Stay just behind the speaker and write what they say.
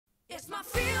my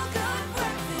feel-good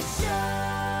breakfast show.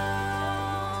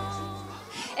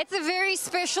 It's a very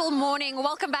special morning.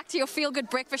 Welcome back to your Feel Good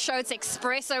Breakfast Show. It's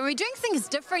Expresso. We're doing things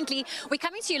differently. We're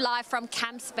coming to you live from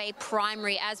Camps Bay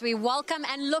Primary as we welcome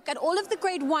and look at all of the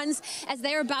grade ones as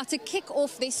they're about to kick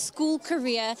off their school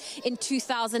career in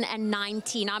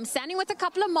 2019. I'm standing with a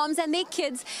couple of moms and their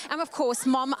kids. And of course,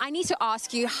 Mom, I need to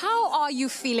ask you, how are you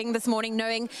feeling this morning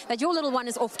knowing that your little one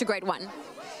is off to grade one?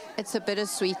 It's a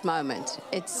bittersweet moment.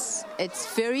 It's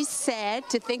very sad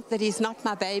to think that he's not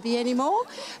my baby anymore,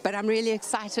 but I'm really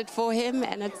excited for him,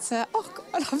 and it's, oh God,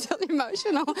 I feel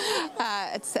emotional.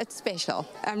 It's special.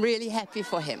 I'm really happy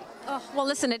for him. Oh, well,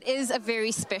 listen, it is a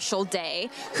very special day.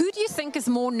 Who do you think is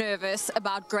more nervous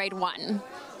about grade one?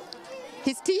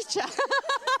 His teacher.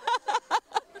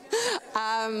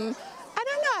 I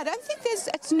don't know. I don't think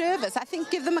it's nervous. I think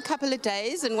give them a couple of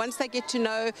days, and once they get to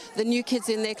know the new kids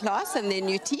in their class and their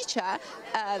new teacher,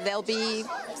 they'll be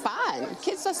fine.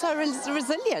 Kids are so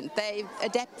resilient. They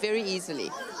adapt very easily.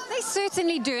 They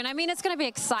certainly do. And I mean, it's going to be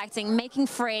exciting, making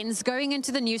friends, going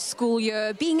into the new school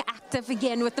year, being active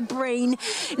again with the brain.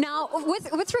 Now,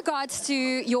 with regards to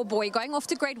your boy going off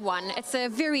to grade one, it's a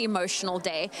very emotional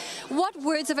day. What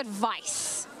words of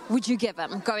advice would you give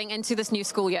him going into this new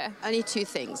school year? Only two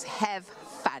things: have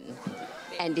fun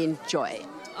and enjoy.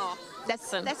 Oh,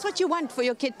 that's what you want for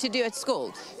your kid to do at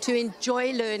school, to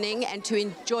enjoy learning and to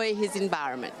enjoy his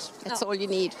environment. That's all you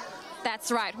need.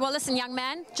 That's right. Well, listen, young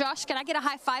man, Josh, can I get a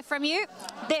high five from you?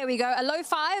 There we go, a low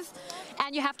five,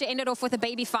 and you have to end it off with a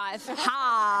baby five.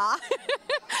 Ha!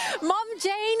 Mom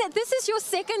Jane, this is your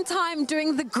second time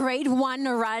doing the grade one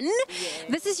run. Yes.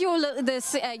 This is your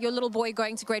little boy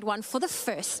going to grade one for the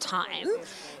first time.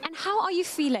 And how are you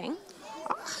feeling?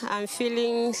 I'm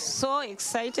feeling so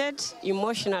excited,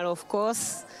 emotional, of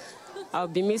course. I'll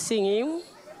be missing him.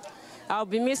 I'll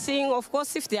be missing, of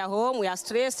course, if they are home, we are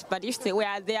stressed, but if they are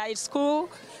at school,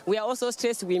 we are also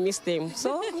stressed, we miss them.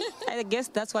 So I guess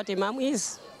that's what a mom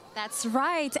is. That's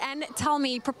right. And tell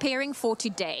me, preparing for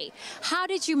today, how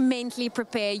did you mentally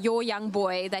prepare your young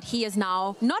boy that he is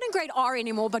now not in grade R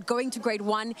anymore, but going to grade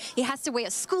one? He has to wear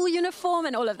a school uniform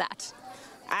and all of that.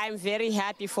 I'm very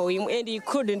happy for him, and he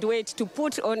couldn't wait to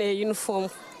put on a uniform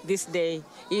this day.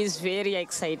 He's very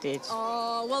excited.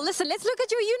 Oh, well, listen, let's look at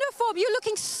your uniform. You're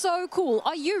looking so cool.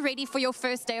 Are you ready for your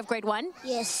first day of grade one?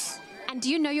 Yes. And do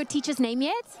you know your teacher's name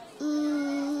yet?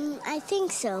 I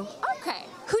think so. Okay.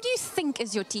 Who do you think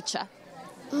is your teacher?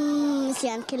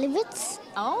 Jan Kilowitz.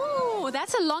 Oh,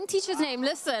 that's a long teacher's name.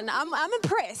 Listen, I'm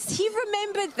impressed. He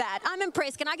remembered that. I'm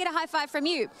impressed. Can I get a high five from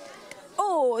you?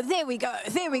 Oh, there we go,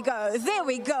 there we go, there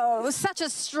we go. Such a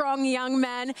strong young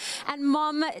man. And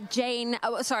Mom Jane,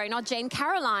 oh, sorry, not Jane,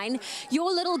 Caroline, your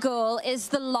little girl is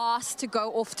the last to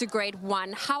go off to grade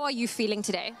one. How are you feeling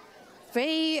today?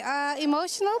 Very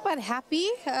emotional, but happy.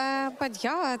 But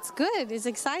yeah, it's good. It's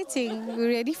exciting. We're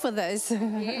ready for this.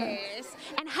 Yes.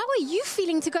 And how are you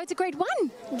feeling to go to grade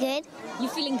one? Good. You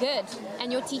feeling good?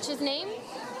 And your teacher's name?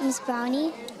 Miss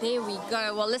Brownie. There we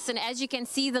go. Well, listen, as you can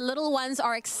see, the little ones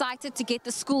are excited to get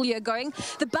the school year going.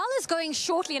 The bell is going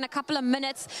shortly in a couple of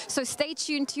minutes, so stay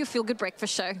tuned to your Feel Good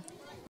Breakfast Show.